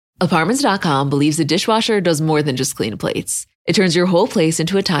Apartments.com believes a dishwasher does more than just clean plates. It turns your whole place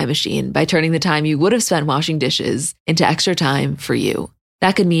into a time machine by turning the time you would have spent washing dishes into extra time for you.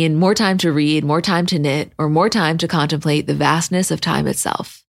 That could mean more time to read, more time to knit, or more time to contemplate the vastness of time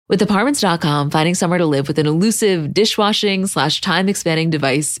itself. With Apartments.com, finding somewhere to live with an elusive dishwashing/time expanding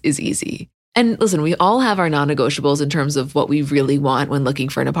device is easy. And listen, we all have our non-negotiables in terms of what we really want when looking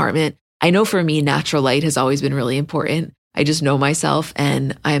for an apartment. I know for me, natural light has always been really important. I just know myself,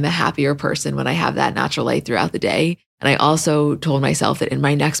 and I am a happier person when I have that natural light throughout the day. And I also told myself that in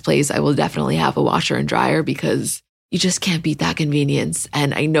my next place, I will definitely have a washer and dryer because you just can't beat that convenience.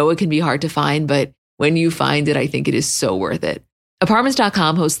 And I know it can be hard to find, but when you find it, I think it is so worth it.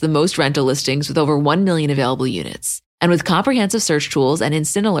 Apartments.com hosts the most rental listings with over 1 million available units. And with comprehensive search tools and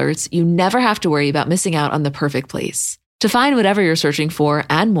instant alerts, you never have to worry about missing out on the perfect place. To find whatever you're searching for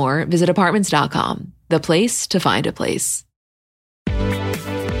and more, visit Apartments.com, the place to find a place.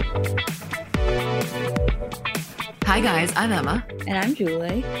 Hi guys, I'm Emma. And I'm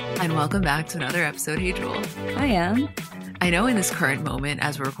Julie. And welcome back to another episode. Hey Jewel. I am. I know in this current moment,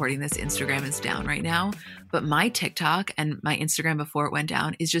 as we're recording this, Instagram is down right now, but my TikTok and my Instagram before it went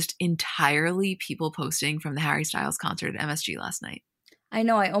down is just entirely people posting from the Harry Styles concert at MSG last night. I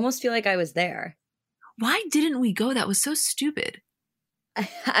know, I almost feel like I was there. Why didn't we go? That was so stupid.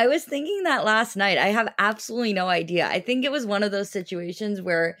 I was thinking that last night. I have absolutely no idea. I think it was one of those situations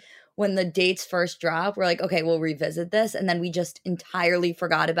where when the dates first dropped, we're like, okay, we'll revisit this. And then we just entirely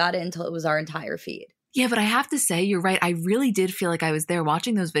forgot about it until it was our entire feed. Yeah, but I have to say, you're right. I really did feel like I was there.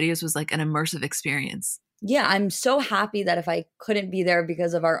 Watching those videos was like an immersive experience. Yeah, I'm so happy that if I couldn't be there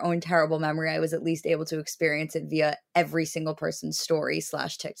because of our own terrible memory, I was at least able to experience it via every single person's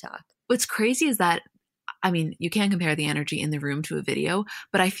story/TikTok. What's crazy is that, I mean, you can't compare the energy in the room to a video,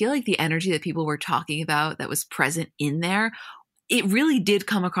 but I feel like the energy that people were talking about that was present in there, it really did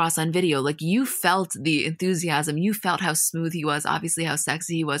come across on video. Like you felt the enthusiasm, you felt how smooth he was, obviously how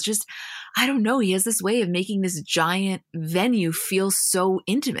sexy he was. Just, I don't know, he has this way of making this giant venue feel so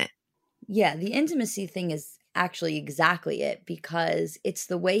intimate. Yeah, the intimacy thing is actually exactly it, because it's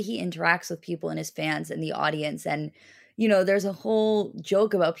the way he interacts with people and his fans and the audience. And, you know, there's a whole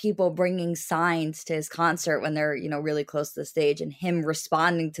joke about people bringing signs to his concert when they're, you know, really close to the stage and him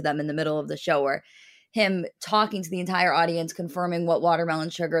responding to them in the middle of the show, or him talking to the entire audience, confirming what Watermelon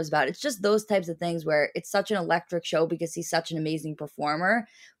Sugar is about. It's just those types of things where it's such an electric show because he's such an amazing performer.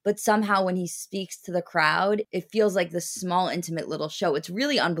 But somehow when he speaks to the crowd, it feels like this small, intimate little show. It's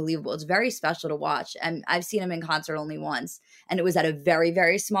really unbelievable. It's very special to watch. And I've seen him in concert only once, and it was at a very,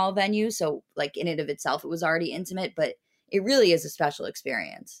 very small venue. So like in and of itself, it was already intimate, but it really is a special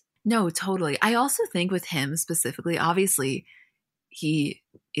experience. No, totally. I also think with him specifically, obviously, he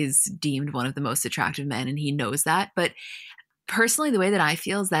is deemed one of the most attractive men and he knows that. But personally, the way that I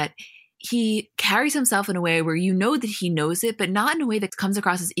feel is that he carries himself in a way where you know that he knows it, but not in a way that comes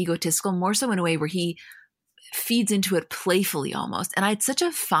across as egotistical, more so in a way where he feeds into it playfully almost. And it's such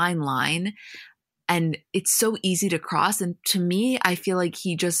a fine line and it's so easy to cross. And to me, I feel like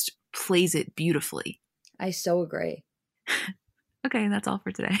he just plays it beautifully. I so agree. Okay, that's all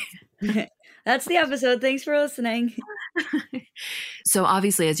for today. That's the episode. Thanks for listening. So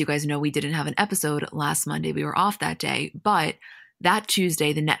obviously, as you guys know, we didn't have an episode last Monday. We were off that day. But that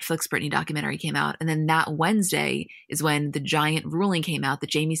Tuesday, the Netflix Britney documentary came out. And then that Wednesday is when the giant ruling came out that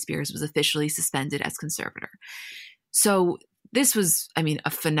Jamie Spears was officially suspended as conservator. So this was, I mean,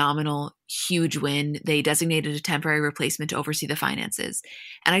 a phenomenal, huge win. They designated a temporary replacement to oversee the finances.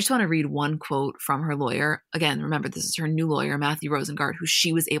 And I just want to read one quote from her lawyer. Again, remember, this is her new lawyer, Matthew Rosengart, who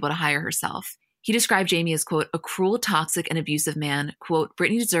she was able to hire herself. He described Jamie as, quote, a cruel, toxic, and abusive man. Quote,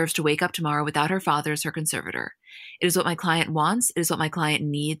 Britney deserves to wake up tomorrow without her father as her conservator. It is what my client wants. It is what my client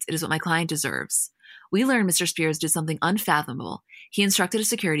needs. It is what my client deserves. We learned Mr. Spears did something unfathomable. He instructed a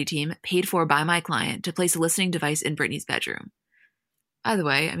security team, paid for by my client, to place a listening device in Britney's bedroom. By the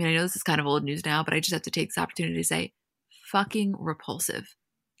way, I mean, I know this is kind of old news now, but I just have to take this opportunity to say, fucking repulsive.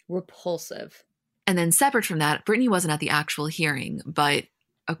 Repulsive. And then separate from that, Britney wasn't at the actual hearing, but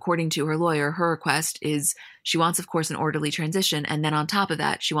according to her lawyer, her request is she wants, of course, an orderly transition. And then on top of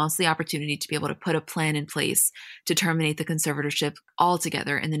that, she wants the opportunity to be able to put a plan in place to terminate the conservatorship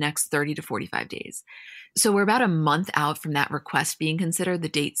altogether in the next 30 to 45 days. So we're about a month out from that request being considered. The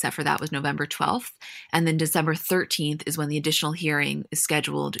date set for that was November 12th. And then December 13th is when the additional hearing is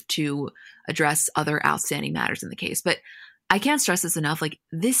scheduled to address other outstanding matters in the case. But I can't stress this enough. Like,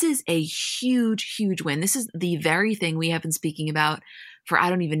 this is a huge, huge win. This is the very thing we have been speaking about for I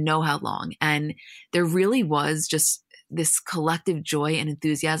don't even know how long. And there really was just this collective joy and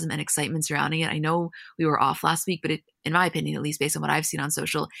enthusiasm and excitement surrounding it. I know we were off last week, but in my opinion, at least based on what I've seen on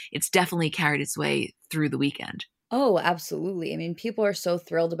social, it's definitely carried its way through the weekend. Oh, absolutely. I mean, people are so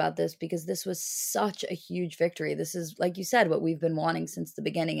thrilled about this because this was such a huge victory. This is, like you said, what we've been wanting since the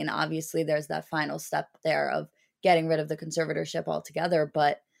beginning. And obviously, there's that final step there of getting rid of the conservatorship altogether.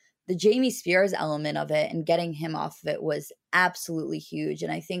 But the Jamie Spears element of it and getting him off of it was absolutely huge.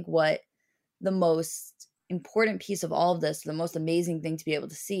 And I think what the most important piece of all of this, the most amazing thing to be able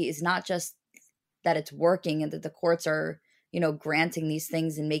to see is not just that it's working and that the courts are, granting these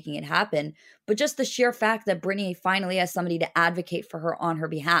things and making it happen, but just the sheer fact that Britney finally has somebody to advocate for her on her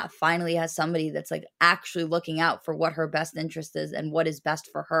behalf, finally has somebody that's like actually looking out for what her best interest is and what is best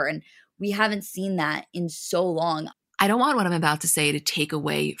for her. And we haven't seen that in so long. I don't want what I'm about to say to take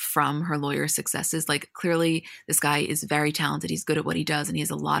away from her lawyer's successes. Like, clearly, this guy is very talented. He's good at what he does, and he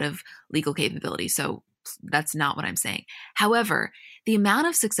has a lot of legal capability. So that's not what I'm saying. However, the amount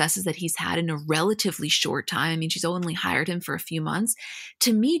of successes that he's had in a relatively short time, I mean, she's only hired him for a few months,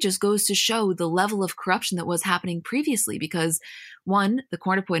 to me just goes to show the level of corruption that was happening previously. Because one, the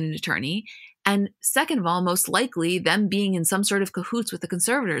court-appointed attorney, and second of all, most likely them being in some sort of cahoots with the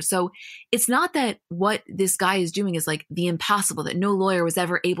conservators. So it's not that what this guy is doing is like the impossible that no lawyer was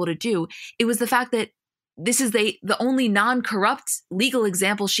ever able to do. It was the fact that this is the only non-corrupt legal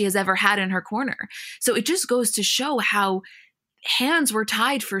example she has ever had in her corner. So it just goes to show how hands were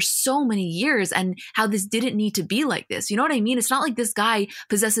tied for so many years and how this didn't need to be like this. You know what I mean? It's not like this guy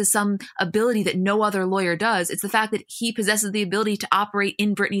possesses some ability that no other lawyer does. It's the fact that he possesses the ability to operate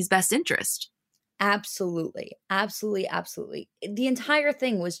in Britney's best interest. Absolutely. Absolutely. Absolutely. The entire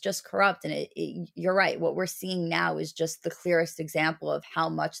thing was just corrupt. And you're right. What we're seeing now is just the clearest example of how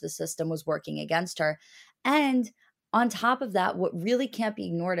much the system was working against her. And on top of that, what really can't be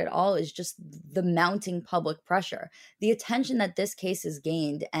ignored at all is just the mounting public pressure, the attention that this case has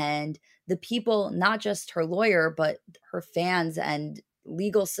gained, and the people, not just her lawyer, but her fans and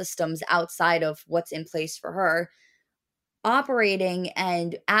legal systems outside of what's in place for her, operating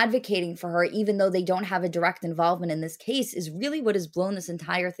and advocating for her, even though they don't have a direct involvement in this case, is really what has blown this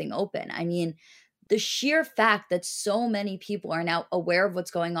entire thing open. I mean, the sheer fact that so many people are now aware of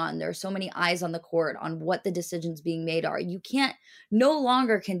what's going on, there are so many eyes on the court on what the decisions being made are. No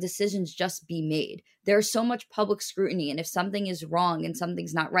longer can decisions just be made. There's so much public scrutiny. And if something is wrong and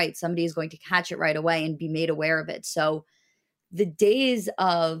something's not right, somebody is going to catch it right away and be made aware of it. So the days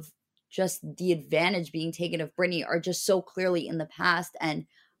of just the advantage being taken of Britney are just so clearly in the past. And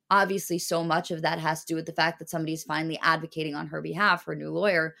obviously so much of that has to do with the fact that somebody is finally advocating on her behalf, her new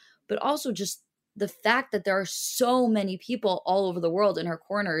lawyer, but also just the fact that there are so many people all over the world in her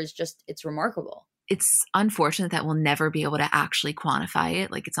corner is just, it's remarkable. It's unfortunate that we'll never be able to actually quantify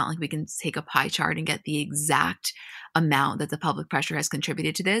it. Like, it's not like we can take a pie chart and get the exact amount that the public pressure has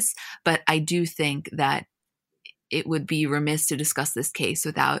contributed to this. But I do think that it would be remiss to discuss this case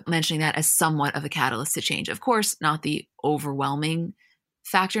without mentioning that as somewhat of a catalyst to change. Of course, not the overwhelming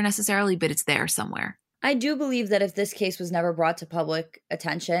factor necessarily, but it's there somewhere. I do believe that if this case was never brought to public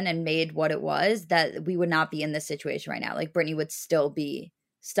attention and made what it was, that we would not be in this situation right now. Like, Britney would still be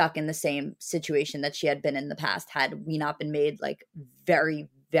stuck in the same situation that she had been in the past had we not been made like very,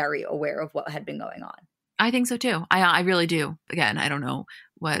 very aware of what had been going on. I think so too. I really do. Again, I don't know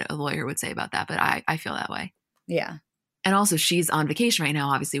what a lawyer would say about that, but I feel that way. Yeah. And also, she's on vacation right now,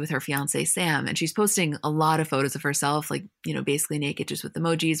 obviously, with her fiance, Sam, and she's posting a lot of photos of herself, like, basically naked, just with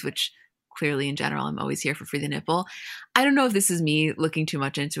emojis, which clearly in general, I'm always here for free the nipple. I don't know if this is me looking too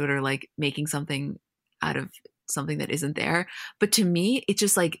much into it or like making something out of something that isn't there. But to me, it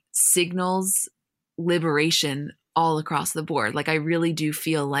just like signals liberation all across the board. Like, I really do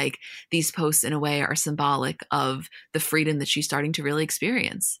feel like these posts in a way are symbolic of the freedom that she's starting to really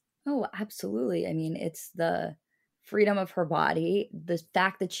experience. Oh, absolutely. I mean, it's the freedom of her body, the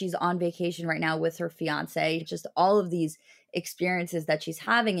fact that she's on vacation right now with her fiance, just all of these experiences that she's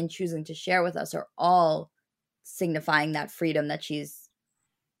having and choosing to share with us are all signifying that freedom that she's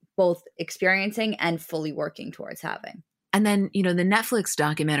both experiencing and fully working towards having. And then, the Netflix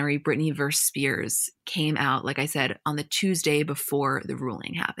documentary, Britney vs. Spears, came out, like I said, on the Tuesday before the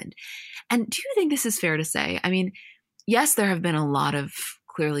ruling happened. And do you think this is fair to say? I mean, yes, there have been a lot of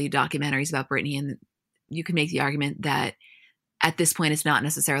clearly documentaries about Britney, and you can make the argument that at this point, it's not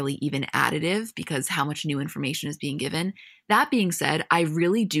necessarily even additive because how much new information is being given. That being said, I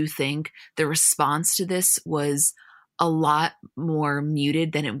really do think the response to this was a lot more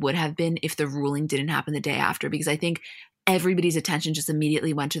muted than it would have been if the ruling didn't happen the day after, because I think everybody's attention just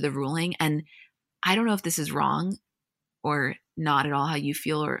immediately went to the ruling. And I don't know if this is wrong or not at all how you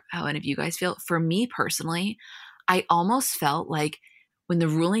feel or how any of you guys feel. For me personally, I almost felt like when the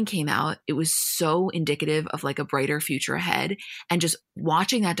ruling came out, it was so indicative of like a brighter future ahead. And just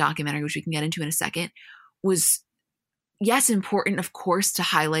watching that documentary, which we can get into in a second, was, yes, important, of course, to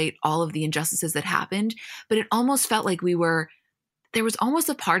highlight all of the injustices that happened. But it almost felt like there was almost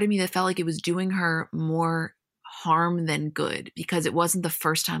a part of me that felt like it was doing her more harm than good because it wasn't the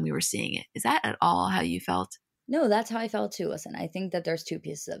first time we were seeing it. Is that at all how you felt? No, that's how I felt too. Listen, I think that there's two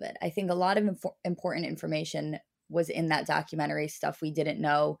pieces of it. I think a lot of important information was in that documentary, stuff we didn't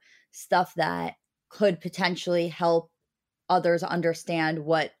know, stuff that could potentially help others understand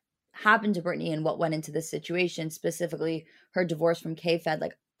what happened to Britney and what went into this situation, specifically her divorce from K-Fed.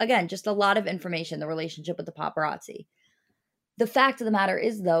 Like, again, just a lot of information, the relationship with the paparazzi. The fact of the matter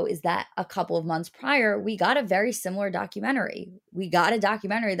is, though, is that a couple of months prior, we got a very similar documentary. We got a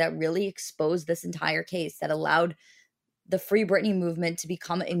documentary that really exposed this entire case, that allowed the Free Britney movement to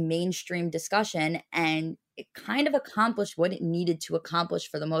become a mainstream discussion, and it kind of accomplished what it needed to accomplish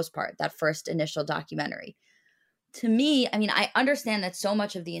for the most part, that first initial documentary. To me, I mean, I understand that so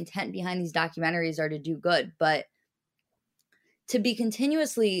much of the intent behind these documentaries are to do good, but to be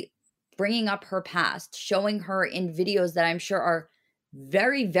continuously bringing up her past, showing her in videos that I'm sure are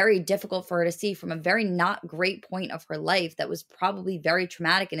very, very difficult for her to see from a very not great point of her life that was probably very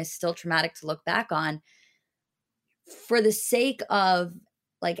traumatic and is still traumatic to look back on, for the sake of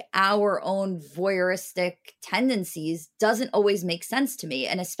like our own voyeuristic tendencies, doesn't always make sense to me.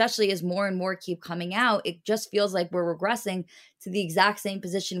 And especially as more and more keep coming out, it just feels like we're regressing to the exact same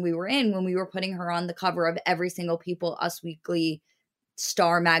position we were in when we were putting her on the cover of every single People Us Weekly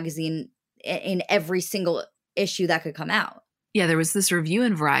Star magazine in every single issue that could come out. Yeah, there was this review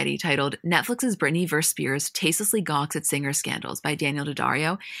in Variety titled Netflix's Britney vs. Spears Tastelessly Gawks at Singer Scandals by Daniel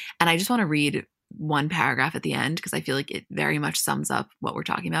Daddario. And I just want to read one paragraph at the end because I feel like it very much sums up what we're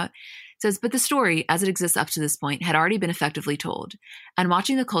talking about. It says, but the story, as it exists up to this point, had already been effectively told. And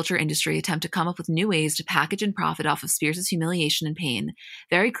watching the culture industry attempt to come up with new ways to package and profit off of Spears' humiliation and pain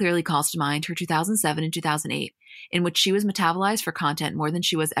very clearly calls to mind her 2007 and 2008, in which she was metabolized for content more than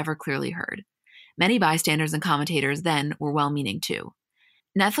she was ever clearly heard. Many bystanders and commentators then were well-meaning too.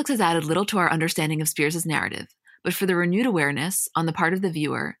 Netflix has added little to our understanding of Spears' narrative, but for the renewed awareness on the part of the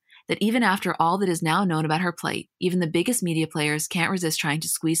viewer that even after all that is now known about her plight, even the biggest media players can't resist trying to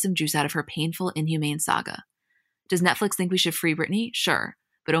squeeze some juice out of her painful, inhumane saga. Does Netflix think we should free Britney? Sure,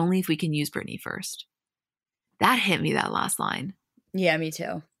 but only if we can use Britney first. That hit me, that last line. Yeah, me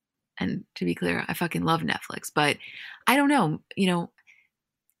too. And to be clear, I fucking love Netflix, but I don't know,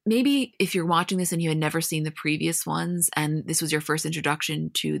 maybe if you're watching this and you had never seen the previous ones and this was your first introduction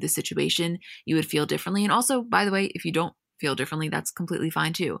to the situation, you would feel differently. And also, by the way, if you don't feel differently, that's completely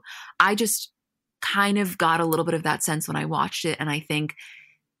fine too. I just kind of got a little bit of that sense when I watched it. And I think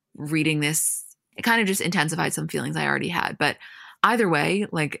reading this, it kind of just intensified some feelings I already had. But either way,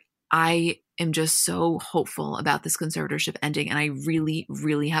 like, I am just so hopeful about this conservatorship ending. And I really,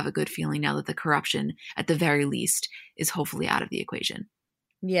 really have a good feeling now that the corruption, at the very least, is hopefully out of the equation.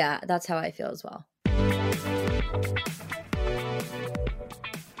 Yeah, that's how I feel as well.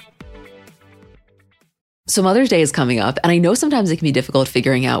 So Mother's Day is coming up, and I know sometimes it can be difficult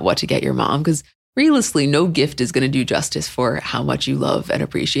figuring out what to get your mom because realistically, no gift is going to do justice for how much you love and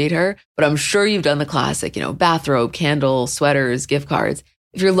appreciate her. But I'm sure you've done the classic, bathrobe, candle, sweaters, gift cards.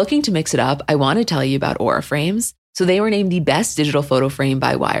 If you're looking to mix it up, I want to tell you about Aura Frames. So they were named the best digital photo frame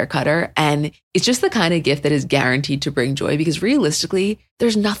by Wirecutter. And it's just the kind of gift that is guaranteed to bring joy because realistically,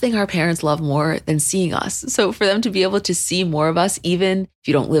 there's nothing our parents love more than seeing us. So for them to be able to see more of us, even if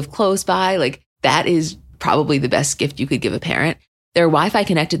you don't live close by, like that is probably the best gift you could give a parent. They're Wi-Fi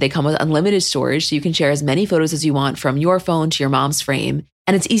connected. They come with unlimited storage, so you can share as many photos as you want from your phone to your mom's frame.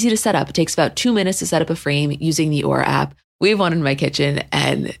 And it's easy to set up. It takes about 2 minutes to set up a frame using the Aura app. We have one in my kitchen,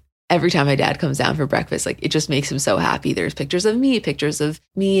 and every time my dad comes down for breakfast, like it just makes him so happy. There's pictures of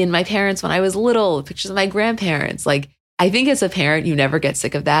me and my parents when I was little, pictures of my grandparents. Like, I think as a parent, you never get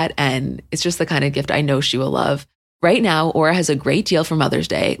sick of that. And it's just the kind of gift I know she will love. Right now, Aura has a great deal for Mother's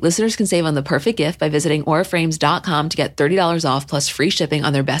Day. Listeners can save on the perfect gift by visiting auraframes.com to get $30 off plus free shipping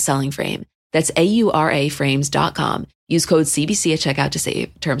on their best-selling frame. That's AURAframes.com. Use code CBC at checkout to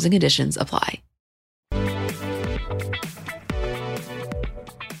save. Terms and conditions apply.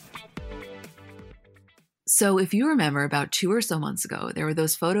 So if you remember about 2 or so months ago, there were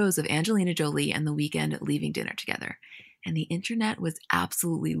those photos of Angelina Jolie and The Weeknd leaving dinner together. And the internet was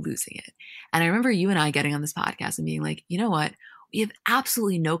absolutely losing it. And I remember you and I getting on this podcast and being like, you know what? We have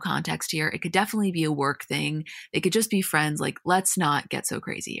absolutely no context here. It could definitely be a work thing. They could just be friends. Like, let's not get so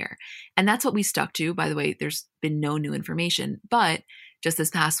crazy here. And that's what we stuck to. By the way, there's been no new information. But just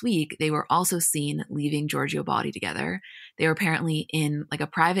this past week, they were also seen leaving Giorgio Body together. They were apparently in like a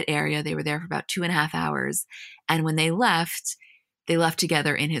private area. They were there for about 2.5 hours. And when they left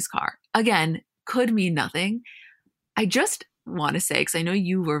together in his car. Again, could mean nothing. I just want to say, because I know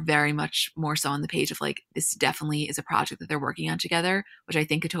you were very much more so on the page of like, this definitely is a project that they're working on together, which I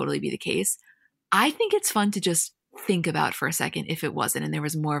think could totally be the case. I think it's fun to just think about for a second if it wasn't and there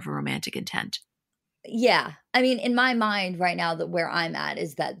was more of a romantic intent. Yeah. I mean, in my mind right now, that where I'm at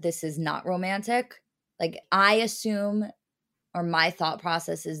is that this is not romantic. Like, I assume, or my thought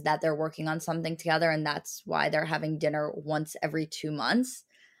process is that they're working on something together and that's why they're having dinner once every 2 months.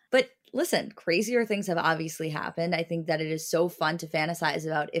 But listen, crazier things have obviously happened. I think that it is so fun to fantasize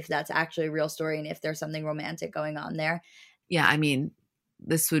about if that's actually a real story and if there's something romantic going on there. Yeah, I mean,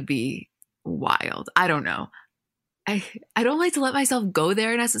 this would be wild. I don't know. I don't like to let myself go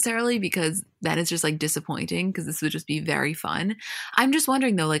there necessarily because then it's just like disappointing because this would just be very fun. I'm just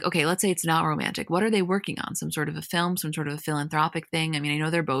wondering though, like, okay, let's say it's not romantic. What are they working on? Some sort of a film, some sort of a philanthropic thing? I mean, I know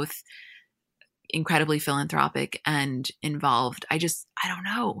they're both incredibly philanthropic and involved. I don't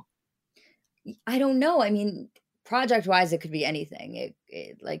know. I don't know. I mean, project wise, it could be anything.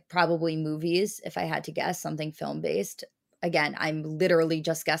 It like probably movies, if I had to guess, something film based. Again, I'm literally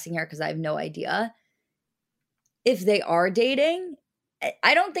just guessing here because I have no idea. If they are dating,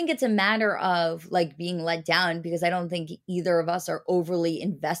 I don't think it's a matter of like being let down because I don't think either of us are overly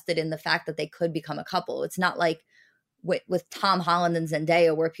invested in the fact that they could become a couple. It's not like with Tom Holland and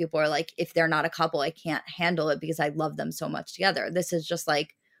Zendaya where people are like, if they're not a couple, I can't handle it because I love them so much together. This is just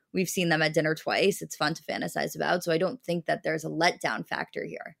like, we've seen them at dinner twice. It's fun to fantasize about. So I don't think that there's a letdown factor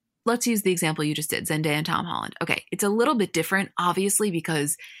here. Let's use the example you just did, Zendaya and Tom Holland. Okay, it's a little bit different, obviously,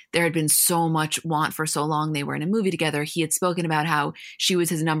 because there had been so much want for so long. They were in a movie together. He had spoken about how she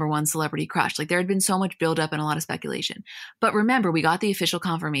was his number one celebrity crush. Like there had been so much buildup and a lot of speculation. But remember, we got the official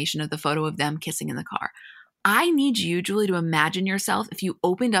confirmation of the photo of them kissing in the car. I need you, Julie, to imagine yourself if you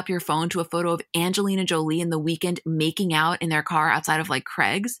opened up your phone to a photo of Angelina Jolie in The Weeknd making out in their car outside of like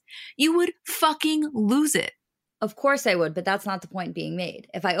Craig's. You would fucking lose it. Of course I would, but that's not the point being made.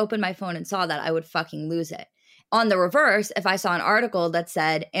 If I opened my phone and saw that, I would fucking lose it. On the reverse, if I saw an article that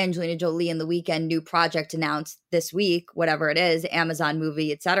said Angelina Jolie and The Weeknd new project announced this week, whatever it is, Amazon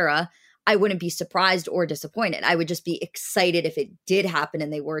movie, etc., I wouldn't be surprised or disappointed. I would just be excited if it did happen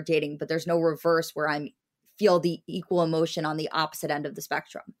and they were dating, but there's no reverse where I feel the equal emotion on the opposite end of the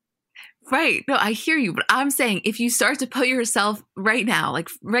spectrum. Right. No, I hear you. But I'm saying if you start to put yourself right now, like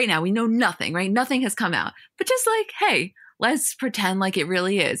right now, we know nothing, right? Nothing has come out. But just like, hey, let's pretend like it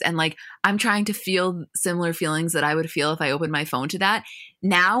really is. And like, I'm trying to feel similar feelings that I would feel if I opened my phone to that.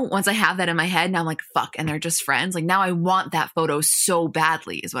 Now, once I have that in my head, now I'm like, fuck. And they're just friends. Like now I want that photo so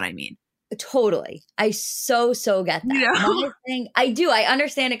badly is what I mean. Totally. I so get that. You know? My thing, I do. I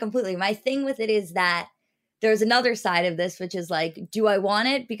understand it completely. My thing with it is that there's another side of this, which is like, do I want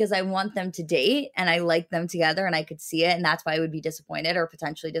it because I want them to date and I like them together and I could see it and that's why I would be disappointed or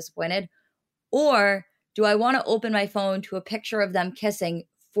potentially disappointed? Or do I want to open my phone to a picture of them kissing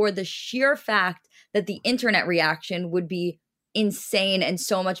for the sheer fact that the internet reaction would be insane and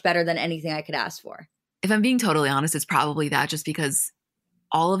so much better than anything I could ask for? If I'm being totally honest, it's probably that just because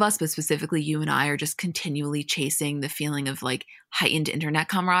all of us, but specifically you and I, are just continually chasing the feeling of like heightened internet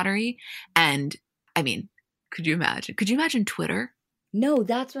camaraderie. And I mean, could you imagine? Could you imagine Twitter? No,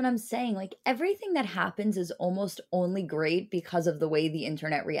 that's what I'm saying. Like everything that happens is almost only great because of the way the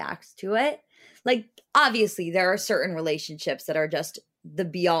internet reacts to it. Like obviously there are certain relationships that are just the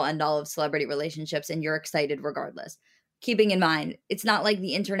be all end all of celebrity relationships and you're excited regardless. Keeping in mind, it's not like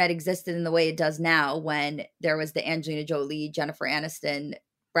the internet existed in the way it does now when there was the Angelina Jolie, Jennifer Aniston,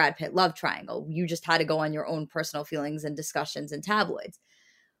 Brad Pitt love triangle. You just had to go on your own personal feelings and discussions in tabloids.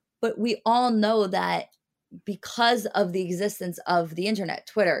 But we all know that because of the existence of the internet,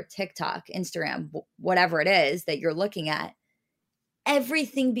 Twitter, TikTok, Instagram, whatever it is that you're looking at,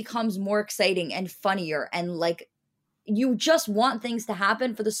 everything becomes more exciting and funnier. And like, you just want things to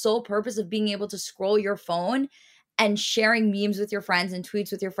happen for the sole purpose of being able to scroll your phone and sharing memes with your friends and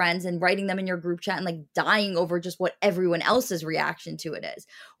tweets with your friends and writing them in your group chat and like dying over just what everyone else's reaction to it is.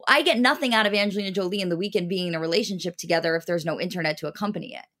 I get nothing out of Angelina Jolie and The Weeknd being in a relationship together if there's no internet to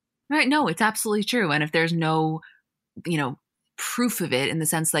accompany it. Right. No, it's absolutely true. And if there's no, proof of it in the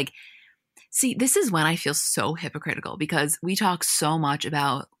sense like, see, this is when I feel so hypocritical because we talk so much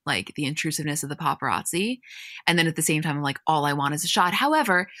about like the intrusiveness of the paparazzi. And then at the same time, I'm like, all I want is a shot.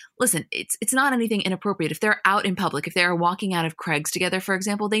 However, listen, it's not anything inappropriate. If they're out in public, if they're walking out of Craig's together, for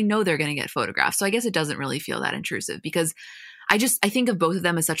example, they know they're going to get photographed. So I guess it doesn't really feel that intrusive because I think of both of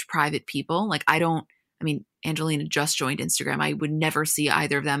them as such private people. Like I mean, Angelina just joined Instagram. I would never see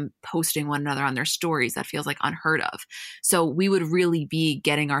either of them posting one another on their stories. That feels like unheard of. So we would really be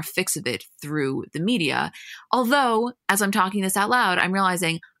getting our fix of it through the media. Although, as I'm talking this out loud, I'm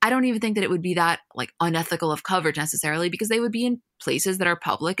realizing I don't even think that it would be that like unethical of coverage necessarily, because they would be in places that are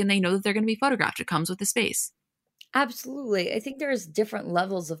public and they know that they're going to be photographed. It comes with the space. Absolutely. I think there's different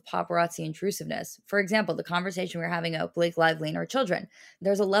levels of paparazzi intrusiveness. For example, the conversation we are having about Blake Lively and her children.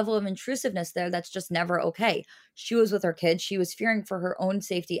 There's a level of intrusiveness there that's just never okay. She was with her kids. She was fearing for her own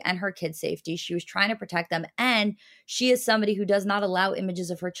safety and her kids' safety. She was trying to protect them. And she is somebody who does not allow images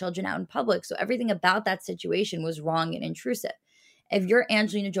of her children out in public. So everything about that situation was wrong and intrusive. If you're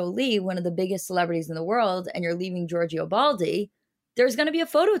Angelina Jolie, one of the biggest celebrities in the world, and you're leaving Giorgio Baldi, there's going to be a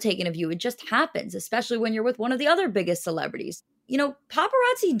photo taken of you. It just happens, especially when you're with one of the other biggest celebrities. You know,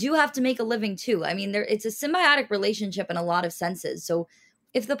 paparazzi do have to make a living too. I mean, it's a symbiotic relationship in a lot of senses. So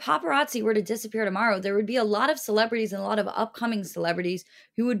if the paparazzi were to disappear tomorrow, there would be a lot of celebrities and a lot of upcoming celebrities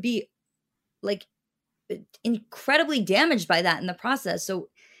who would be like incredibly damaged by that in the process. So,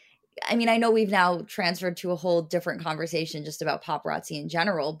 I mean, I know we've now transferred to a whole different conversation just about paparazzi in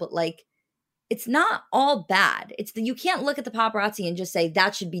general, but like, it's not all bad. You can't look at the paparazzi and just say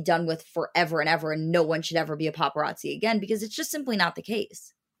that should be done with forever and ever and no one should ever be a paparazzi again, because it's just simply not the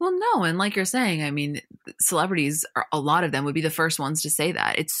case. Well, no. And like you're saying, I mean, celebrities, a lot of them would be the first ones to say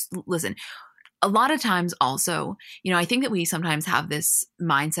that. Listen, a lot of times also, you know, I think that we sometimes have this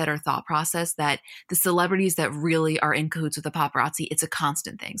mindset or thought process that the celebrities that really are in cahoots with the paparazzi, it's a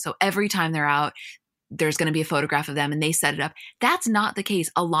constant thing. So every time they're out, there's going to be a photograph of them and they set it up. That's not the case.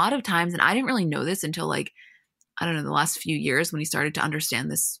 A lot of times, and I didn't really know this until like, I don't know, the last few years when we started to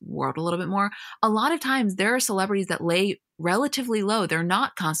understand this world a little bit more. A lot of times there are celebrities that lay relatively low. They're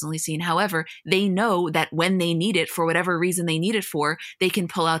not constantly seen. However, they know that when they need it, for whatever reason they need it for, they can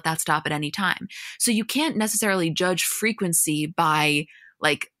pull out that stop at any time. So you can't necessarily judge frequency by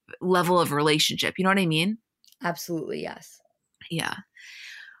like level of relationship. You know what I mean? Absolutely, yes. Yeah.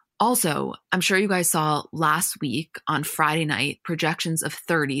 Also, I'm sure you guys saw last week on Friday night, projections of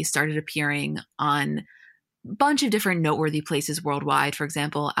 30 started appearing on a bunch of different noteworthy places worldwide. For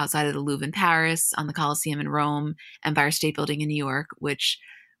example, outside of the Louvre in Paris, on the Colosseum in Rome, Empire State Building in New York, which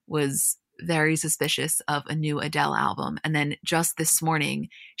was very suspicious of a new Adele album. And then just this morning,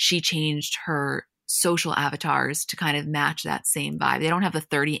 she changed her social avatars to kind of match that same vibe. They don't have the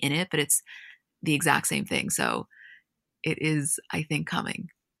 30 in it, but it's the exact same thing. So it is, I think, coming.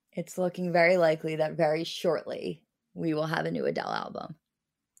 It's looking very likely that very shortly we will have a new Adele album.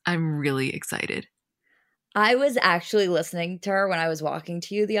 I'm really excited. I was actually listening to her when I was walking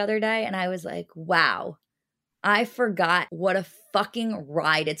to you the other day, and I was like, wow, I forgot what a fucking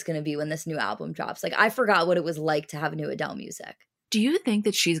ride it's going to be when this new album drops. Like, I forgot what it was like to have new Adele music. Do you think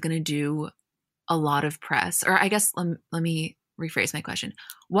that she's going to do a lot of press? Or I guess let me rephrase my question.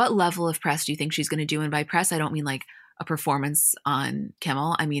 What level of press do you think she's going to do? And by press, I don't mean like a performance on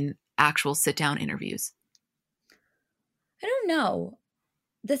Kimmel. I mean actual sit-down interviews. I don't know.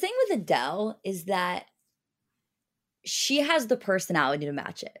 The thing with Adele is that she has the personality to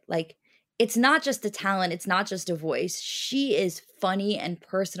match it. Like, it's not just a talent. It's not just a voice. She is funny and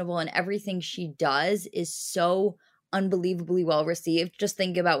personable, and everything she does is so unbelievably well received. Just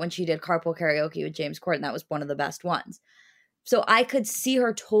think about when she did Carpool Karaoke with James Corden. That was one of the best ones. So I could see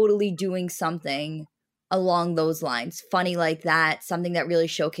her totally doing something along those lines, funny like that, something that really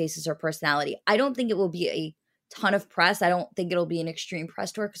showcases her personality. I don't think it will be a ton of press. I don't think it'll be an extreme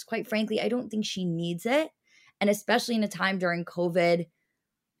press tour because, quite frankly, I don't think she needs it. And especially in a time during COVID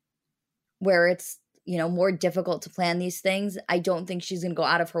where it's, you know, more difficult to plan these things, I don't think she's going to go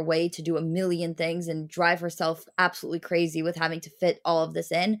out of her way to do a million things and drive herself absolutely crazy with having to fit all of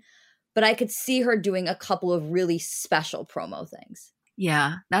this in. But I could see her doing a couple of really special promo things.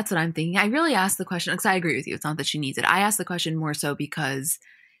 Yeah, that's what I'm thinking. I really asked the question because I agree with you. It's not that she needs it. I asked the question more so because,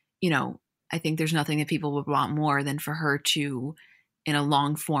 you know, I think there's nothing that people would want more than for her to, in a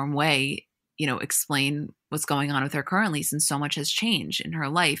long form way, you know, explain what's going on with her currently, since so much has changed in her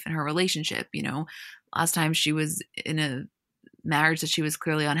life and her relationship. You know, last time she was in a marriage that she was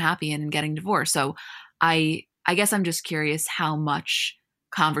clearly unhappy in and getting divorced. So I guess I'm just curious how much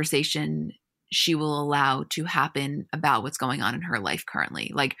conversation she will allow to happen about what's going on in her life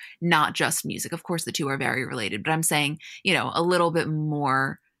currently. Like, not just music. Of course, the two are very related, but I'm saying, you know, a little bit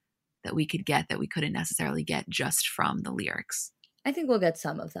more that we could get that we couldn't necessarily get just from the lyrics. I think we'll get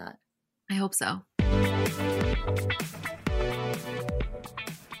some of that. I hope so.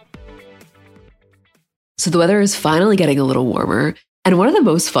 So the weather is finally getting a little warmer. And one of the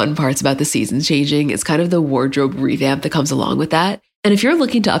most fun parts about the seasons changing is kind of the wardrobe revamp that comes along with that. And if you're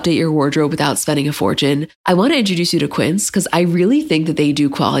looking to update your wardrobe without spending a fortune, I want to introduce you to Quince because I really think that they do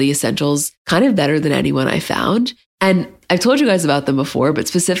quality essentials kind of better than anyone I found. And I've told you guys about them before, but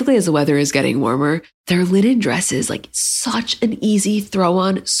specifically as the weather is getting warmer, their linen dresses, like such an easy throw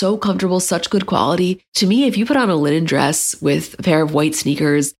on, so comfortable, such good quality. To me, if you put on a linen dress with a pair of white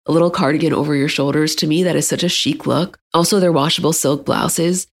sneakers, a little cardigan over your shoulders, to me, that is such a chic look. Also, their washable silk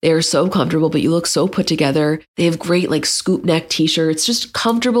blouses, they are so comfortable, but you look so put together. They have great like scoop neck t-shirts, just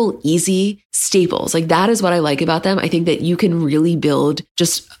comfortable, easy staples. Like that is what I like about them. I think that you can really build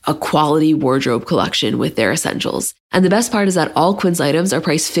just a quality wardrobe collection with their essentials. And the best part is that all Quince items are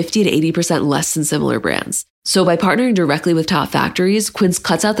priced 50 to 80% less than similar brands. So by partnering directly with top factories, Quince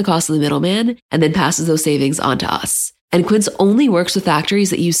cuts out the cost of the middleman and then passes those savings on to us. And Quince only works with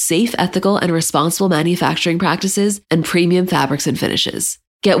factories that use safe, ethical, and responsible manufacturing practices and premium fabrics and finishes.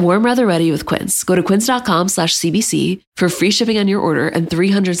 Get warm weather ready with Quince. Go to quince.com/CBC for free shipping on your order and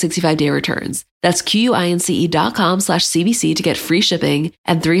 365-day returns. That's QUINCE.com/CBC to get free shipping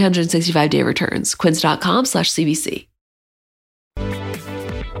and 365-day returns. Quince.com/CBC.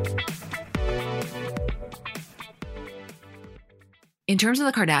 In terms of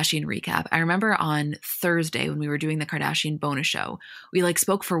the Kardashian recap, I remember on Thursday when we were doing the Kardashian bonus show, we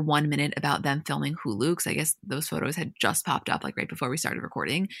spoke for 1 minute about them filming Hulu because I guess those photos had just popped up right before we started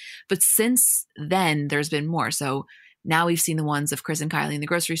recording. But since then, there's been more. So now we've seen the ones of Kris and Kylie in the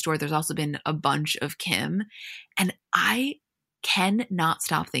grocery store. There's also been a bunch of Kim. And I cannot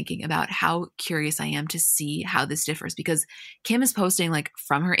stop thinking about how curious I am to see how this differs because Kim is posting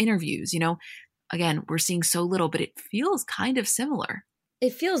from her interviews, Again, we're seeing so little, but it feels kind of similar.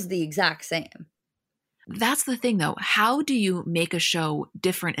 It feels the exact same. That's the thing, though. How do you make a show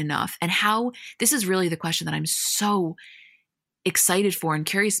different enough? And this is really the question that I'm so excited for and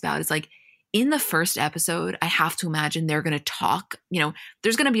curious about. It's in the first episode, I have to imagine they're going to talk,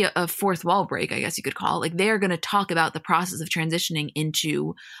 there's going to be a fourth wall break, I guess you could call it. They're going to talk about the process of transitioning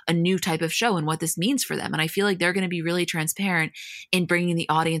into a new type of show and what this means for them. And I feel like they're going to be really transparent in bringing the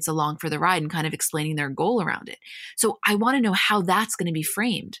audience along for the ride and kind of explaining their goal around it. So I want to know how that's going to be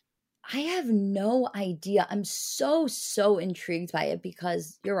framed. I have no idea. I'm so intrigued by it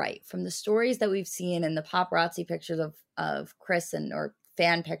because you're right. From the stories that we've seen and the paparazzi pictures of Kris or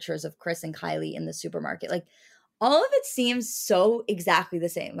fan pictures of Kris and Kylie in the supermarket, all of it seems so exactly the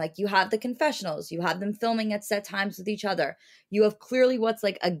same. You have the confessionals, you have them filming at set times with each other. You have clearly what's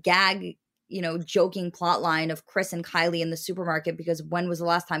a gag, joking plot line of Kris and Kylie in the supermarket because when was the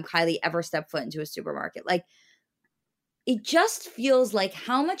last time Kylie ever stepped foot into a supermarket? It just feels like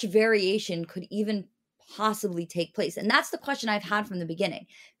how much variation could even possibly take place? And that's the question I've had from the beginning.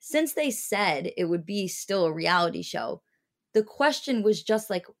 Since they said it would be still a reality show, the question was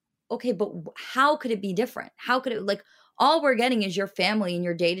just okay, but how could it be different? How could it, all we're getting is your family and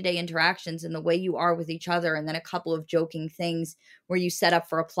your day-to-day interactions and the way you are with each other, and then a couple of joking things where you set up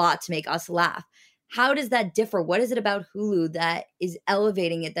for a plot to make us laugh. How does that differ? What is it about Hulu that is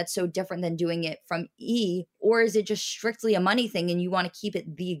elevating it that's so different than doing it from E? Or is it just strictly a money thing and you want to keep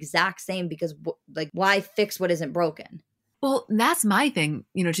it the exact same because why fix what isn't broken? Well, that's my thing,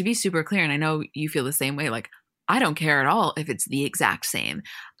 to be super clear. And I know you feel the same way. I don't care at all if it's the exact same.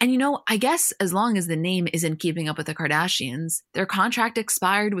 And I guess as long as the name isn't keeping up with the Kardashians, their contract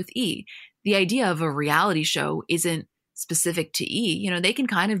expired with E. The idea of a reality show isn't specific to E. They can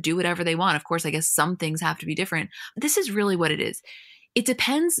kind of do whatever they want. Of course, I guess some things have to be different. But this is really what it is. It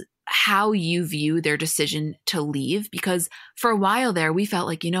depends how you view their decision to leave, because for a while there, we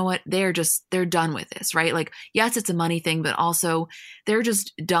felt you know what, they're done with this, right? Yes, it's a money thing, but also they're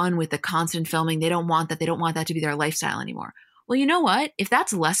just done with the constant filming. They don't want that. They don't want that to be their lifestyle anymore. Well, you know what? If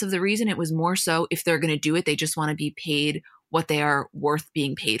that's less of the reason, it was more so if they're going to do it, they just want to be paid what they are worth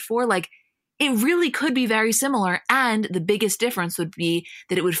being paid for. It really could be very similar. And the biggest difference would be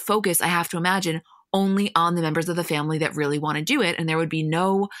that it would focus, I have to imagine, only on the members of the family that really want to do it. And there would be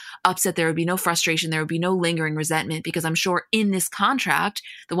no upset. There would be no frustration. There would be no lingering resentment, because I'm sure in this contract,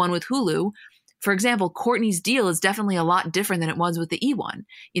 the one with Hulu, for example, Kourtney's deal is definitely a lot different than it was with the E1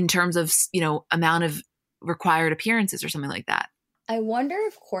 in terms of, amount of required appearances or something like that. I wonder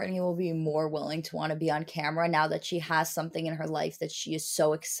if Kourtney will be more willing to want to be on camera now that she has something in her life that she is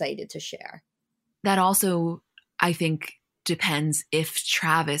so excited to share. That also, I think, depends if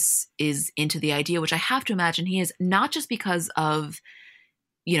Travis is into the idea, which I have to imagine he is, not just because of,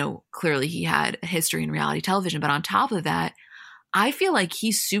 clearly he had a history in reality television, but on top of that, I feel like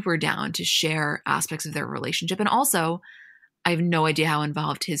he's super down to share aspects of their relationship. And also, I have no idea how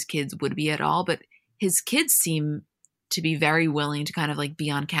involved his kids would be at all, but his kids seem to be very willing to kind of be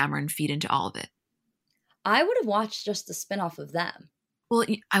on camera and feed into all of it. I would have watched just the spinoff of them. Well,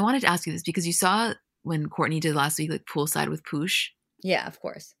 I wanted to ask you this because you saw when Courtney did last week, like poolside with Poosh. Yeah, of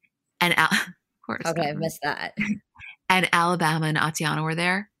course. And of course. How could I have missed that? And Alabama and Atiana were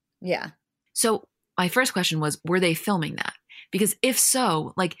there. Yeah. So my first question was, were they filming that? Because if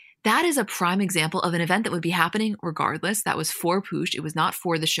so, like that is a prime example of an event that would be happening regardless. That was for Poosh. It was not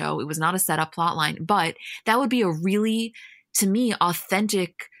for the show. It was not a setup plot line, but that would be a really, to me,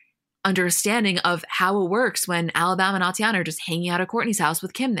 authentic understanding of how it works when Alabama and Atiana are just hanging out at Courtney's house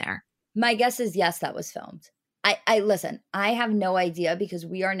with Kim there. My guess is yes, that was filmed. I listen, I have no idea because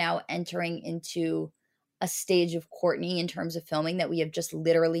we are now entering into a stage of Courtney in terms of filming that we have just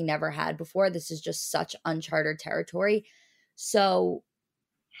literally never had before. This is just such uncharted territory. So,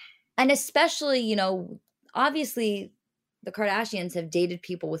 and especially, you know, obviously the Kardashians have dated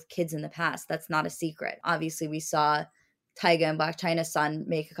people with kids in the past. That's not a secret. Obviously, we saw Tyga and Blac Chyna's son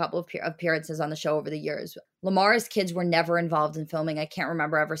make a couple of appearances on the show over the years. Lamar's kids were never involved in filming. I can't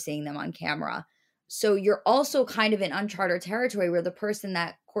remember ever seeing them on camera. So you're also kind of in uncharted territory where the person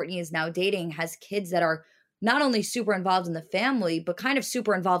that Courtney is now dating has kids that are not only super involved in the family, but kind of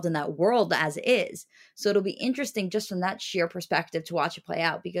super involved in that world as is. So it'll be interesting just from that sheer perspective to watch it play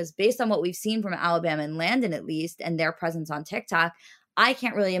out, because based on what we've seen from Alabama and Landon, at least, and their presence on TikTok, I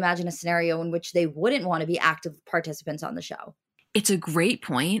can't really imagine a scenario in which they wouldn't want to be active participants on the show. It's a great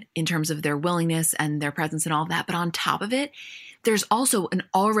point in terms of their willingness and their presence and all of that. But on top of it, there's also an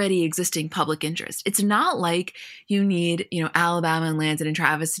already existing public interest. It's not like you need, you know, Alabama and Landon and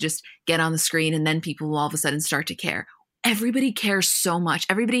Travis to just get on the screen and then people will all of a sudden start to care. Everybody cares so much.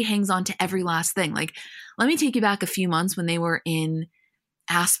 Everybody hangs on to every last thing. Like, let me take you back a few months when they were in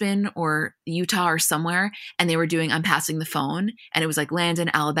Aspen or Utah or somewhere and they were doing I'm Passing the Phone. And it was like Landon,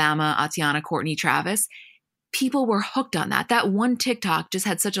 Alabama, Atiana, Courtney, Travis. People were hooked on that. That one TikTok just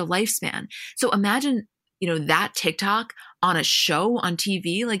had such a lifespan. So imagine, you know, that TikTok on a show on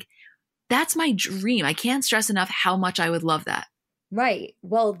TV. Like, that's my dream. I can't stress enough how much I would love that. Right.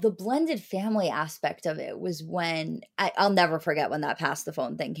 Well, the blended family aspect of it was when I'll never forget when that Pass the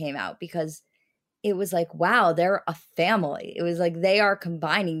Phone thing came out, because it was like, wow, they're a family. It was like they are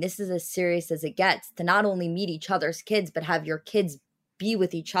combining. This is as serious as it gets to not only meet each other's kids, but have your kids be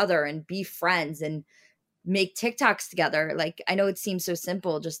with each other and be friends and make TikToks together. Like, I know it seems so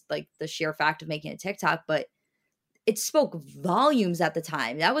simple, just like the sheer fact of making a TikTok, but it spoke volumes at the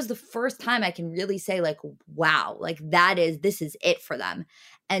time. That was the first time I can really say like, wow, like this is it for them.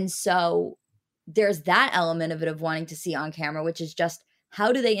 And so there's that element of it of wanting to see on camera, which is just,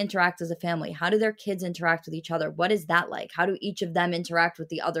 how do they interact as a family? How do their kids interact with each other? What is that like? How do each of them interact with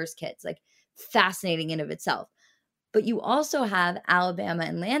the other's kids? Like, fascinating in of itself. But you also have Alabama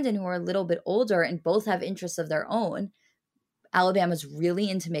and Landon, who are a little bit older and both have interests of their own. Alabama's really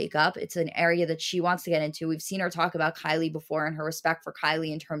into makeup. It's an area that she wants to get into. We've seen her talk about Kylie before and her respect for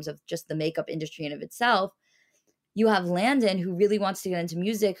Kylie in terms of just the makeup industry in of itself. You have Landon, who really wants to get into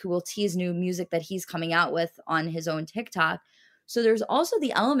music, who will tease new music that he's coming out with on his own TikTok. So there's also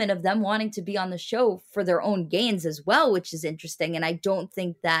the element of them wanting to be on the show for their own gains as well, which is interesting. And I don't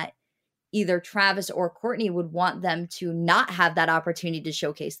think that either Travis or Courtney would want them to not have that opportunity to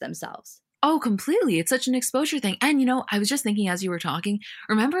showcase themselves. Oh, completely. It's such an exposure thing. And, you know, I was just thinking as you were talking,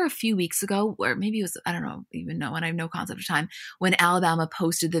 remember a few weeks ago, or maybe it was, I don't know, even know, and I have no concept of time, when Alabama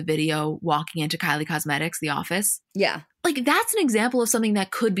posted the video walking into Kylie Cosmetics, the office? Yeah. Like, that's an example of something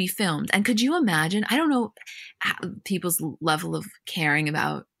that could be filmed. And could you imagine, I don't know people's level of caring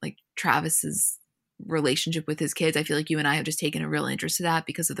about like Travis's relationship with his kids. I feel like you and I have just taken a real interest to that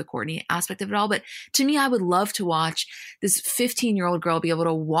because of the Courtney aspect of it all. But to me, I would love to watch this 15-year-old girl be able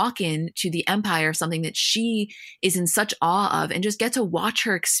to walk into the empire of something that she is in such awe of and just get to watch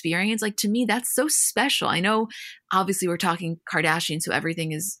her experience. Like, to me, that's so special. I know obviously we're talking Kardashian, so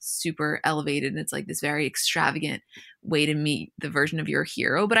everything is super elevated and it's like this very extravagant way to meet the version of your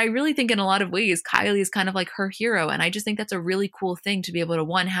hero. But I really think in a lot of ways, Kylie is kind of like her hero. And I just think that's a really cool thing to be able to,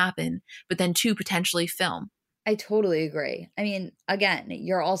 one, happen, but then two, potentially film. I totally agree. I mean, again,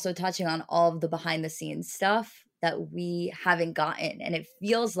 you're also touching on all of the behind the scenes stuff that we haven't gotten. And it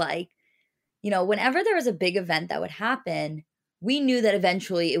feels like, you know, whenever there was a big event that would happen, we knew that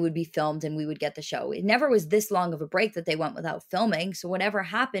eventually it would be filmed and we would get the show. It never was this long of a break that they went without filming. So whatever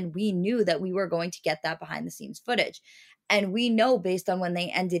happened, we knew that we were going to get that behind the scenes footage. And we know based on when they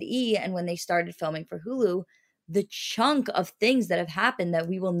ended E! And when they started filming for Hulu, the chunk of things that have happened that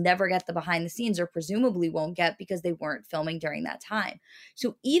we will never get the behind the scenes or presumably won't get because they weren't filming during that time.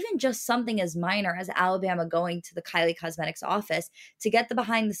 So even just something as minor as Alabama going to the Kylie Cosmetics office to get the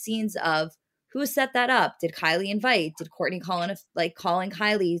behind the scenes of Who set that up? Did Kylie invite? Did Kourtney calling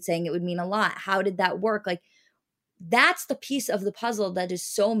Kylie saying it would mean a lot? How did that work? Like, that's the piece of the puzzle that is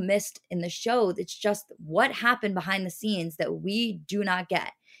so missed in the show. It's just what happened behind the scenes that we do not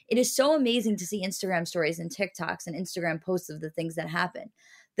get. It is so amazing to see Instagram stories and TikToks and Instagram posts of the things that happen.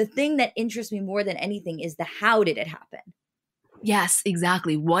 The thing that interests me more than anything is the how did it happen? Yes,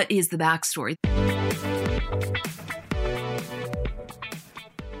 exactly. What is the backstory?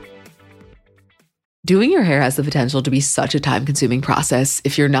 Doing your hair has the potential to be such a time-consuming process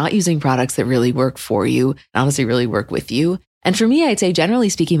if you're not using products that really work for you and honestly really work with you. And for me, I'd say generally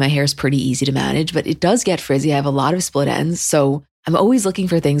speaking, my hair is pretty easy to manage, but it does get frizzy. I have a lot of split ends, so I'm always looking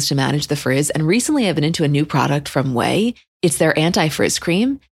for things to manage the frizz. And recently I've been into a new product from Way. It's their anti-frizz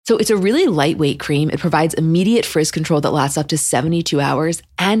cream. So it's a really lightweight cream. It provides immediate frizz control that lasts up to 72 hours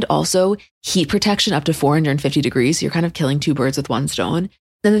and also heat protection up to 450 degrees. So you're kind of killing two birds with one stone.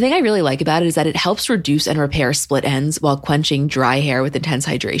 Then the thing I really like about it is that it helps reduce and repair split ends while quenching dry hair with intense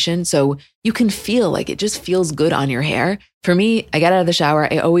hydration. So you can feel like it just feels good on your hair. For me, I get out of the shower,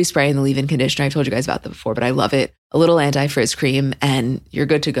 I always spray in the leave-in conditioner. I've told you guys about that before, but I love it. A little anti-frizz cream and you're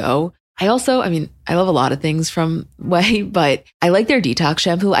good to go. I love a lot of things from Way, but I like their detox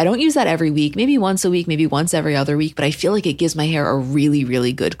shampoo. I don't use that every week, maybe once a week, maybe once every other week, but I feel like it gives my hair a really,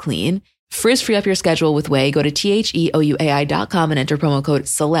 really good clean. Frizz free up your schedule with Way. Go to THEOUAI.com and enter promo code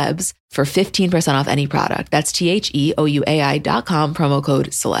celebs for 15% off any product. That's THEOUAI.com, promo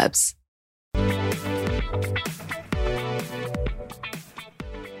code celebs.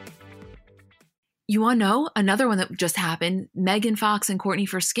 You want to know another one that just happened? Megan Fox and Kourtney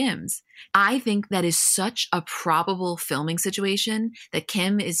for Skims. I think that is such a probable filming situation that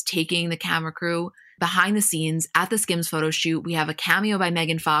Kim is taking the camera crew behind the scenes at the Skims photo shoot. We have a cameo by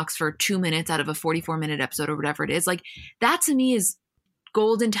Megan Fox for 2 minutes out of a 44-minute episode or whatever it is. Like, that to me is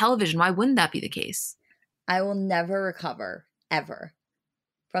golden television. Why wouldn't that be the case? I will never recover, ever,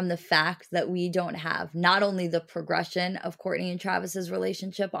 from the fact that we don't have not only the progression of Kourtney and Travis's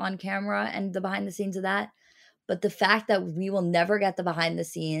relationship on camera and the behind the scenes of that, but the fact that we will never get the behind the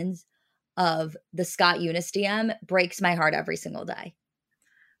scenes of the Scott Eunice DM breaks my heart every single day.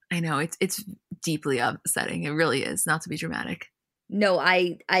 I know, it's deeply upsetting. It really is, not to be dramatic. No,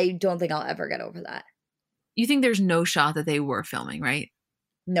 I don't think I'll ever get over that. You think there's no shot that they were filming, right?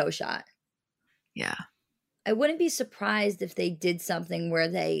 No shot. Yeah. I wouldn't be surprised if they did something where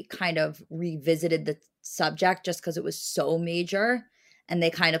they kind of revisited the subject just because it was so major and they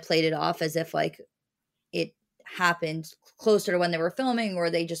kind of played it off as if like it happened closer to when they were filming, or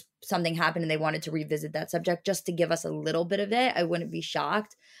they just something happened and they wanted to revisit that subject just to give us a little bit of it. I wouldn't be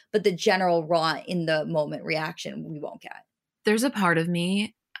shocked, but the general raw in the moment reaction we won't get. There's a part of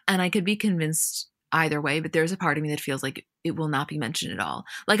me, and I could be convinced either way, but there's a part of me that feels like it will not be mentioned at all.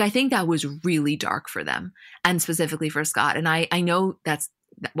 Like, I think that was really dark for them, and specifically for Scott. And I know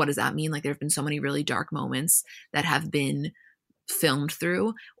what does that mean? Like, there have been so many really dark moments that have been filmed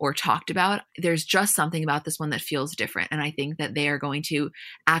through or talked about. There's just something about this one that feels different. And I think that they are going to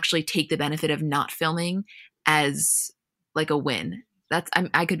actually take the benefit of not filming as like a win.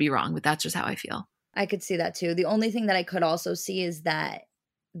 I could be wrong, but that's just how I feel. I could see that too. The only thing that I could also see is that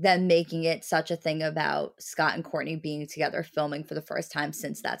them making it such a thing about Scott and Kourtney being together filming for the first time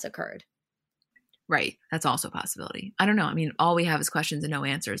since that's occurred. Right. That's also a possibility. I don't know. I mean, all we have is questions and no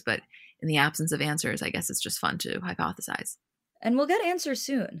answers, but in the absence of answers, I guess it's just fun to hypothesize. And we'll get answers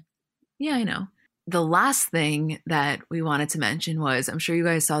soon. Yeah, I know. The last thing that we wanted to mention was, I'm sure you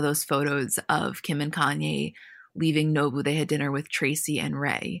guys saw those photos of Kim and Kanye leaving Nobu. They had dinner with Tracy and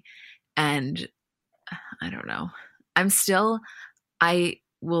Ray. And I don't know. I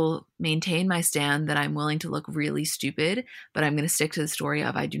will maintain my stand that I'm willing to look really stupid, but I'm going to stick to the story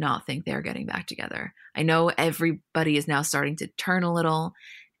of I do not think they're getting back together. I know everybody is now starting to turn a little,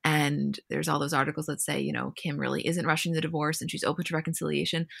 and there's all those articles that say, you know, Kim really isn't rushing the divorce and she's open to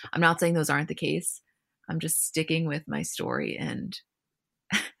reconciliation. I'm not saying those aren't the case. I'm just sticking with my story, and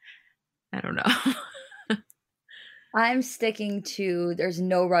I don't know. I'm sticking to there's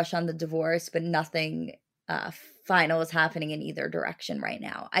no rush on the divorce, but nothing final is happening in either direction right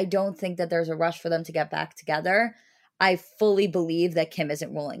now. I don't think that there's a rush for them to get back together. I fully believe that Kim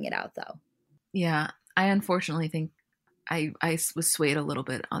isn't ruling it out, though. Yeah, I unfortunately think I was swayed a little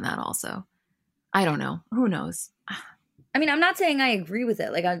bit on that also. I don't know. Who knows? I mean, I'm not saying I agree with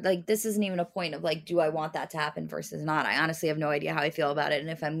it. Like this isn't even a point of like, do I want that to happen versus not? I honestly have no idea how I feel about it. And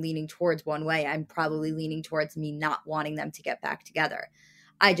if I'm leaning towards one way, I'm probably leaning towards me not wanting them to get back together.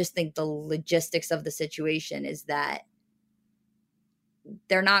 I just think the logistics of the situation is that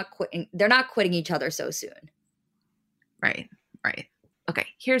they're not quitting each other so soon. Right. okay,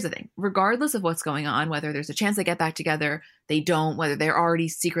 here's the thing. Regardless of what's going on, whether there's a chance they get back together, they don't, whether they're already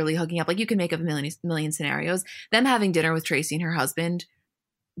secretly hooking up, like you can make up a million scenarios. Them having dinner with Tracy and her husband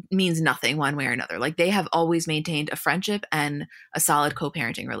means nothing one way or another. Like they have always maintained a friendship and a solid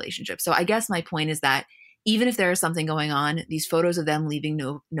co-parenting relationship. So I guess my point is that even if there is something going on, these photos of them leaving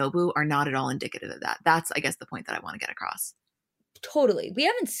Nobu are not at all indicative of that. That's, I guess, the point that I want to get across. Totally. We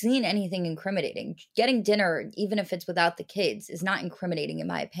haven't seen anything incriminating. Getting dinner, even if it's without the kids, is not incriminating in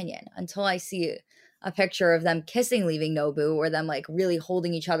my opinion until I see a picture of them kissing leaving Nobu or them like really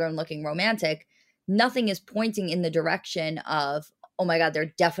holding each other and looking romantic. Nothing is pointing in the direction of, oh my God,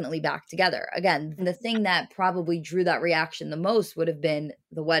 they're definitely back together. Again, the thing that probably drew that reaction the most would have been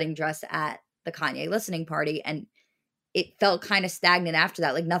the wedding dress at the Kanye listening party. And it felt kind of stagnant after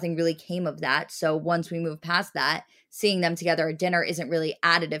that. Like nothing really came of that. So once we move past that, seeing them together at dinner isn't really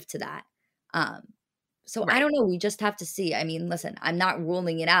additive to that. So right. I don't know. We just have to see. I mean, listen, I'm not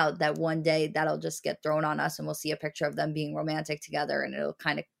ruling it out that one day that'll just get thrown on us and we'll see a picture of them being romantic together and it'll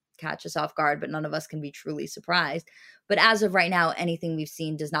kind of catch us off guard, but none of us can be truly surprised. But as of right now, anything we've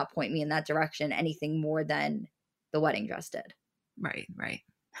seen does not point me in that direction, anything more than the wedding dress did. Right.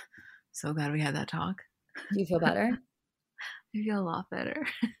 So glad we had that talk. Do you feel better? I feel a lot better.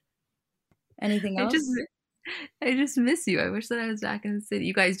 Anything else? I just miss you. I wish that I was back in the city.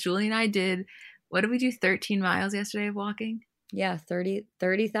 You guys, Julie and I did, what did we do? 13 miles yesterday of walking? Yeah,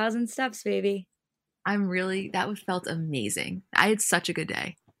 30,000 steps, baby. That felt amazing. I had such a good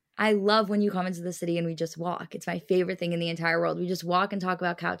day. I love when you come into the city and we just walk. It's my favorite thing in the entire world. We just walk and talk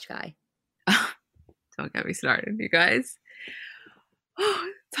about Couch Guy. Don't get me started, you guys.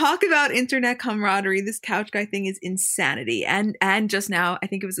 Talk about internet camaraderie. This Couch Guy thing is insanity. And just now, I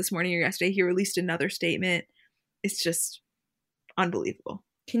think it was this morning or yesterday, he released another statement. It's just unbelievable.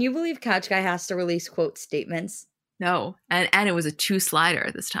 Can you believe Couch Guy has to release quote statements? No. And it was a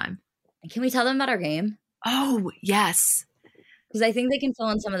 2-slider this time. Can we tell them about our game? Oh, yes. Because I think they can fill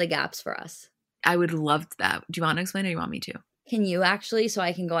in some of the gaps for us. I would love that. Do you want to explain or do you want me to? Can you actually, so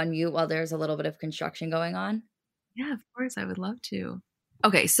I can go on mute while there's a little bit of construction going on? Yeah, of course. I would love to.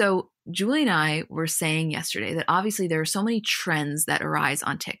 Okay, so Julie and I were saying yesterday that obviously there are so many trends that arise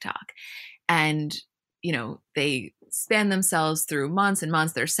on TikTok. And, they span themselves through months and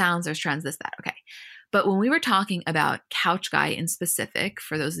months. There's sounds, there's trends, this, that. Okay. But when we were talking about Couch Guy in specific,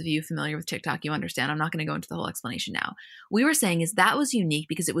 for those of you familiar with TikTok, you understand. I'm not going to go into the whole explanation now. We were saying is that was unique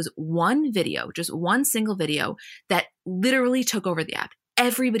because it was one video, just one single video that literally took over the app.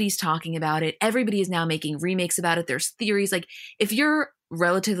 Everybody's talking about it. Everybody is now making remakes about it. There's theories. Like if you're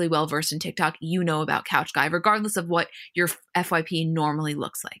relatively well versed in TikTok, you know about Couch Guy, regardless of what your FYP normally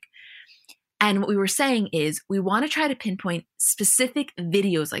looks like. And what we were saying is we want to try to pinpoint specific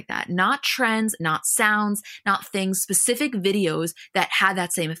videos like that, not trends, not sounds, not things, specific videos that had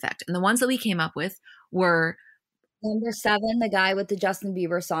that same effect. And the ones that we came up with were number 7, the guy with the Justin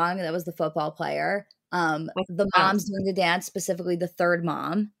Bieber song, that was the football player. The moms doing the dance, specifically the third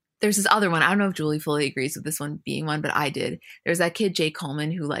mom. There's this other one. I don't know if Julie fully agrees with this one being one, but I did. There's that kid, Jay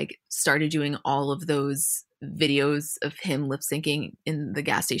Coleman, who started doing all of those videos of him lip syncing in the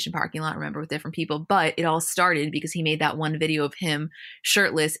gas station parking lot, remember, with different people. But it all started because he made that one video of him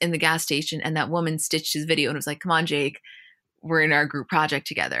shirtless in the gas station, and that woman stitched his video and was like, come on, Jake, we're in our group project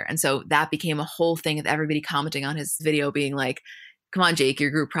together. And so that became a whole thing of everybody commenting on his video being like, come on, Jake,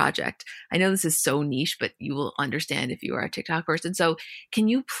 your group project. I know this is so niche, but you will understand if you are a TikTok person. So can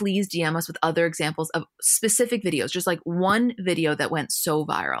you please DM us with other examples of specific videos, just like one video that went so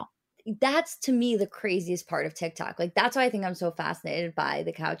viral? That's to me the craziest part of TikTok. That's why I think I'm so fascinated by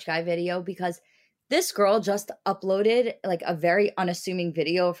the Couch Guy video, because this girl just uploaded a very unassuming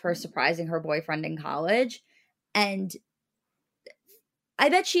video of her surprising her boyfriend in college. And I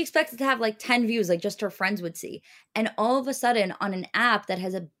bet she expected to have 10 views, just her friends would see. And all of a sudden on an app that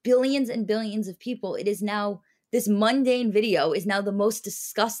has billions and billions of people, it is now, this mundane video is now the most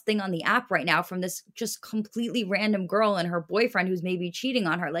discussed thing on the app right now, from this just completely random girl and her boyfriend who's maybe cheating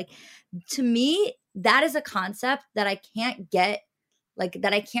on her. To me, that is a concept that I can't get,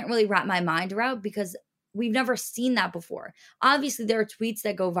 that I can't really wrap my mind around, because we've never seen that before. Obviously, there are tweets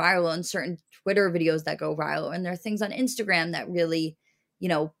that go viral and certain Twitter videos that go viral, and there are things on Instagram that really,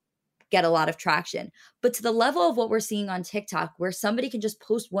 get a lot of traction. But to the level of what we're seeing on TikTok, where somebody can just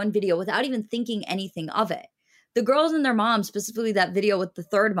post one video without even thinking anything of it. The girls and their moms, specifically that video with the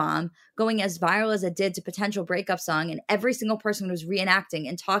third mom, going as viral as it did to potential breakup song, and every single person was reenacting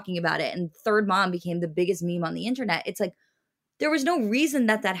and talking about it, and third mom became the biggest meme on the internet. It's there was no reason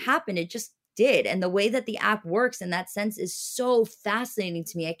that happened. It just did. And the way that the app works in that sense is so fascinating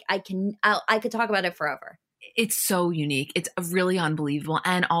to me. I could talk about it forever. It's so unique. It's really unbelievable.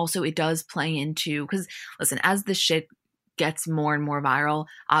 And also it does play into, because listen, as the shit gets more and more viral,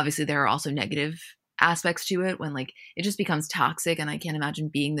 obviously there are also negative aspects to it when like it just becomes toxic. And I can't imagine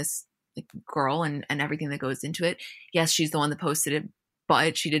being this like girl and everything that goes into it. Yes, she's the one that posted it,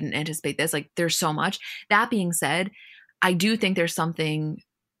 but she didn't anticipate this. Like there's so much. That being said, I do think there's something,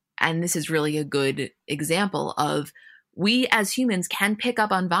 and this is really a good example of, we as humans can pick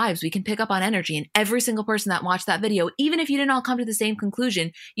up on vibes. We can pick up on energy. And every single person that watched that video, even if you didn't all come to the same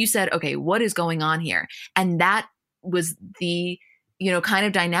conclusion, you said, okay, what is going on here? And that was the, you know, kind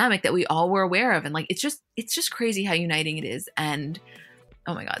of dynamic that we all were aware of. And like, it's just crazy how uniting it is. And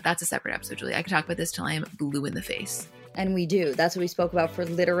oh my God, that's a separate episode, Julie. I could talk about this till I am blue in the face. And we do. That's what we spoke about for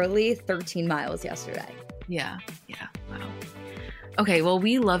literally 13 miles yesterday. Yeah. Wow. Okay, well,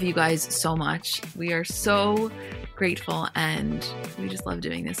 we love you guys so much. We are so grateful and we just love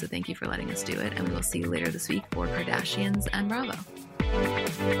doing this. So thank you for letting us do it. And we will see you later this week for Kardashians and Bravo.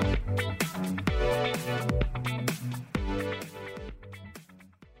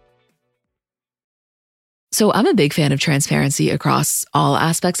 So I'm a big fan of transparency across all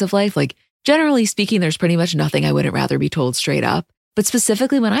aspects of life. Like generally speaking, there's pretty much nothing I wouldn't rather be told straight up. But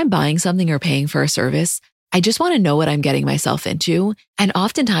specifically when I'm buying something or paying for a service, I just want to know what I'm getting myself into. And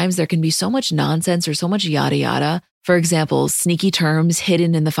oftentimes there can be so much nonsense or so much yada yada. For example, sneaky terms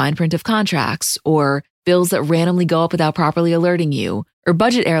hidden in the fine print of contracts, or bills that randomly go up without properly alerting you, or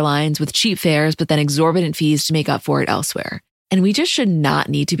budget airlines with cheap fares but then exorbitant fees to make up for it elsewhere. And we just should not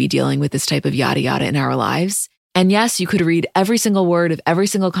need to be dealing with this type of yada yada in our lives. And yes, you could read every single word of every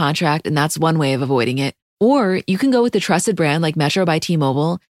single contract, and that's one way of avoiding it. Or you can go with the trusted brand like Metro by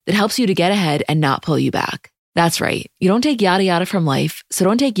T-Mobile that helps you to get ahead and not pull you back. That's right. You don't take yada yada from life, so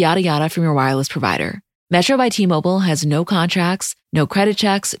don't take yada yada from your wireless provider. Metro by T-Mobile has no contracts, no credit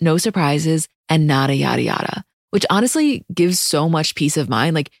checks, no surprises, and nada yada yada, which honestly gives so much peace of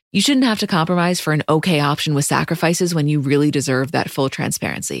mind. Like you shouldn't have to compromise for an okay option with sacrifices when you really deserve that full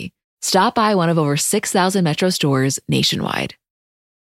transparency. Stop by one of over 6,000 Metro stores nationwide.